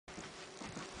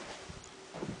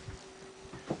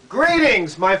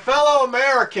Greetings, my fellow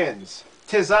Americans.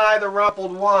 'Tis I, the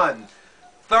Rumpled One.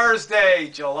 Thursday,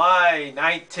 July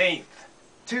 19th,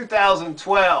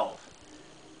 2012.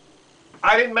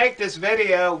 I didn't make this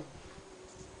video.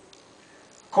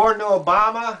 According to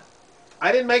Obama,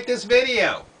 I didn't make this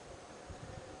video.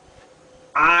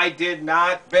 I did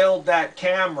not build that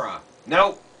camera.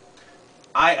 Nope.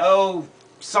 I owe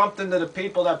something to the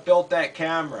people that built that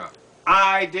camera.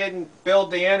 I didn't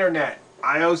build the internet.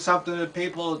 I owe something to the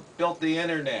people that built the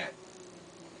internet.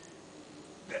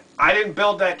 I didn't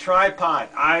build that tripod.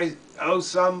 I owe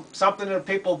something to the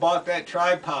people who bought that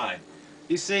tripod.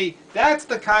 You see, that's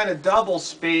the kind of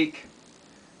doublespeak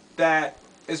that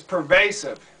is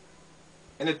pervasive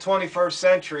in the 21st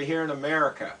century here in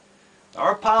America.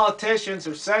 Our politicians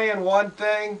are saying one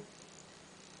thing,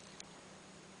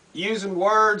 using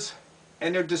words,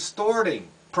 and they're distorting,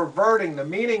 perverting the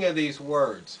meaning of these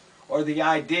words or the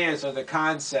ideas or the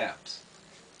concepts.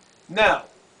 No,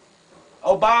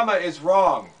 Obama is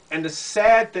wrong. And the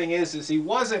sad thing is he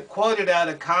wasn't quoted out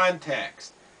of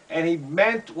context. And he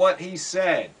meant what he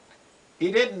said.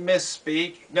 He didn't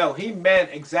misspeak. No, he meant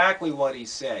exactly what he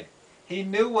said. He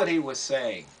knew what he was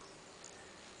saying.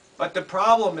 But the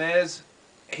problem is,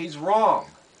 he's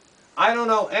wrong. I don't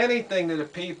know anything to the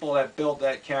people that built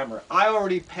that camera. I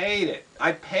already paid it.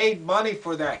 I paid money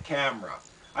for that camera.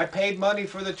 I paid money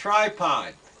for the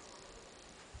tripod.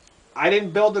 I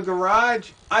didn't build the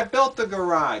garage. I built the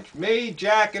garage. Me,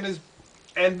 Jack, and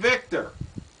Victor.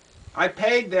 I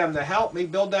paid them to help me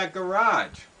build that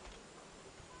garage.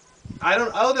 I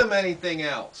don't owe them anything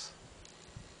else.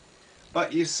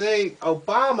 But you see,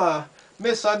 Obama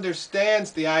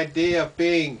misunderstands the idea of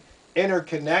being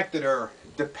interconnected or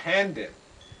dependent.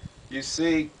 You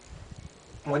see,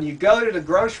 when you go to the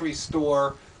grocery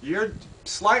store, you're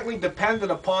slightly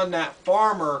dependent upon that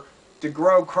farmer to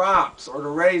grow crops or to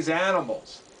raise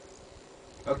animals.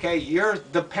 Okay, you're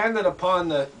dependent upon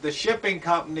the shipping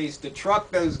companies to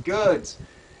truck those goods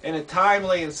in a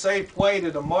timely and safe way to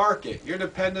the market. You're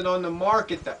dependent on the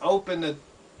market to open the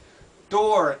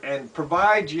door and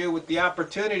provide you with the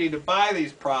opportunity to buy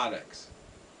these products.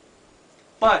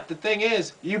 But the thing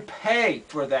is, you pay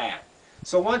for that.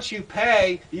 So once you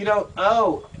pay, you don't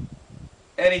owe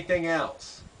anything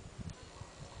else.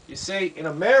 You see, in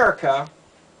America,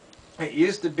 it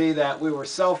used to be that we were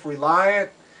self-reliant,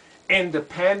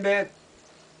 independent,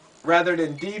 rather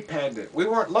than dependent. We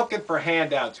weren't looking for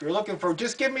handouts. We were looking for,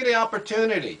 just give me the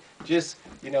opportunity. Just,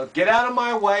 get out of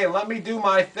my way and let me do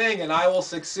my thing and I will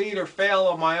succeed or fail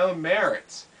on my own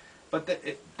merits. But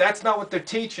that's not what they're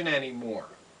teaching anymore.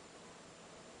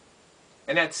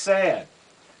 And that's sad.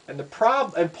 And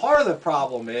part of the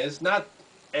problem is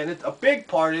a big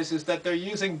part is that they're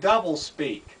using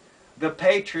doublespeak, the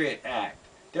Patriot Act.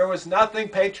 There was nothing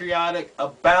patriotic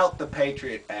about the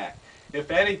Patriot Act. If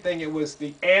anything, it was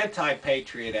the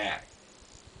anti-Patriot Act.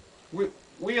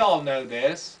 We all know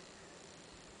this.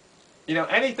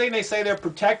 Anything they say they're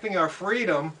protecting our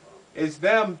freedom is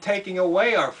them taking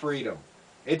away our freedom.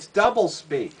 It's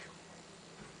doublespeak.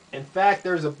 In fact,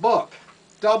 there's a book,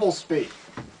 Doublespeak,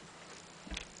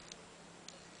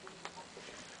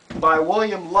 by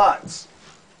William Lutz.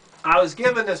 I was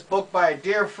given this book by a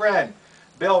dear friend,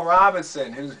 Bill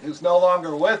Robinson, who's no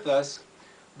longer with us.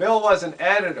 Bill was an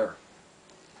editor.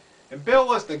 And Bill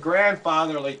was the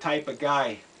grandfatherly type of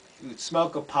guy. He would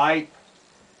smoke a pipe.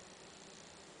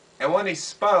 And when he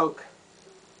spoke,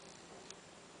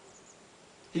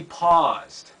 he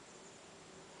paused.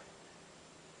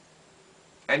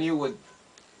 And you'd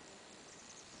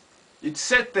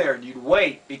sit there and you'd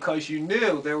wait because you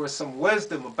knew there was some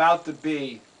wisdom about to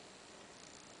be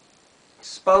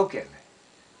spoken.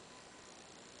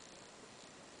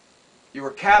 You were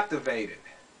captivated.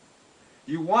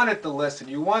 You wanted to listen.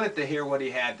 You wanted to hear what he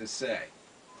had to say.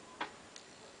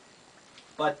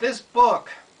 But this book,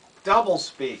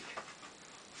 Doublespeak,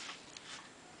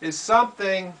 is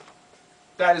something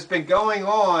that has been going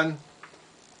on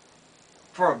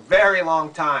for a very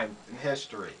long time in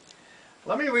history.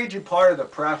 Let me read you part of the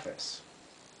preface.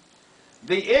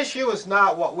 The issue is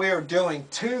not what we are doing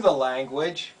to the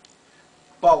language,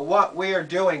 but what we are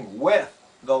doing with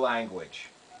the language.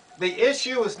 The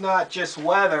issue is not just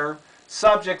whether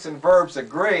subjects and verbs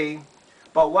agree,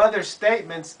 but whether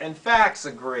statements and facts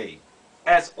agree.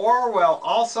 As Orwell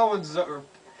also observed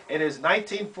in his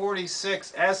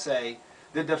 1946 essay,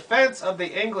 the defense of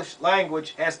the English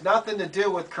language has nothing to do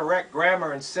with correct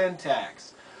grammar and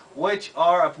syntax, which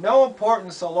are of no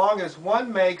importance so long as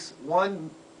one makes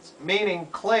one's meaning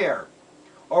clear,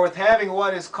 or with having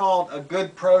what is called a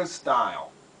good prose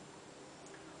style.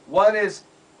 What is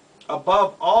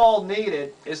above all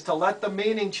needed is to let the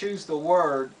meaning choose the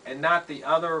word and not the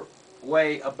other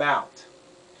way about.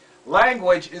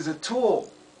 Language is a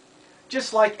tool,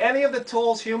 just like any of the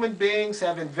tools human beings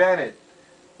have invented.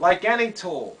 Like any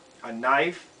tool, a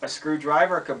knife, a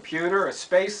screwdriver, a computer, a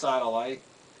space satellite,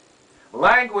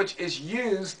 language is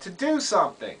used to do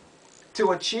something,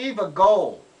 to achieve a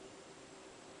goal.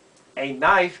 A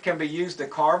knife can be used to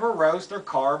carve or roast or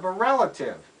carve a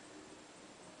relative.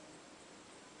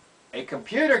 A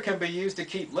computer can be used to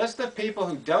keep lists of people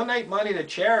who donate money to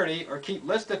charity or keep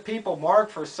lists of people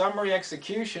marked for summary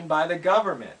execution by the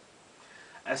government.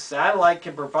 A satellite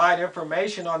can provide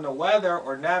information on the weather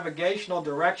or navigational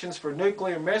directions for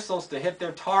nuclear missiles to hit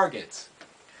their targets.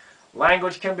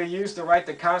 Language can be used to write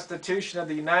the Constitution of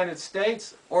the United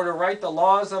States or to write the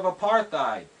laws of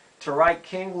apartheid, to write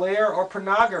King Lear or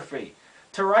pornography,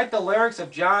 to write the lyrics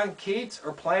of John Keats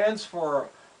or plans for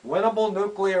a winnable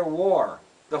nuclear war.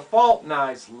 The fault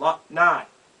lies not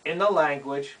in the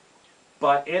language,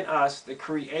 but in us, the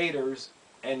creators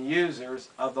and users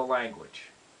of the language.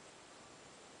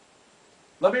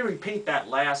 Let me repeat that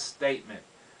last statement.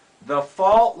 The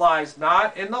fault lies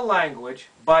not in the language,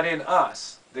 but in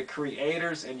us, the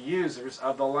creators and users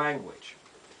of the language.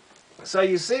 So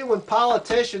you see, when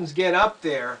politicians get up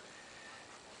there,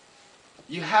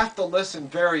 you have to listen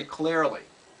very clearly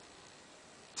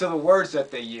to the words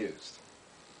that they used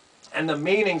and the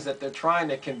meanings that they're trying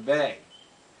to convey.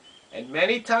 And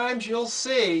many times you'll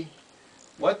see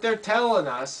what they're telling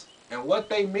us and what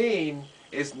they mean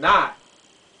is not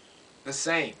the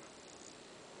same.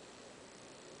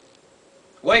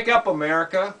 Wake up,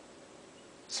 America.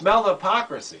 Smell the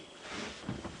hypocrisy.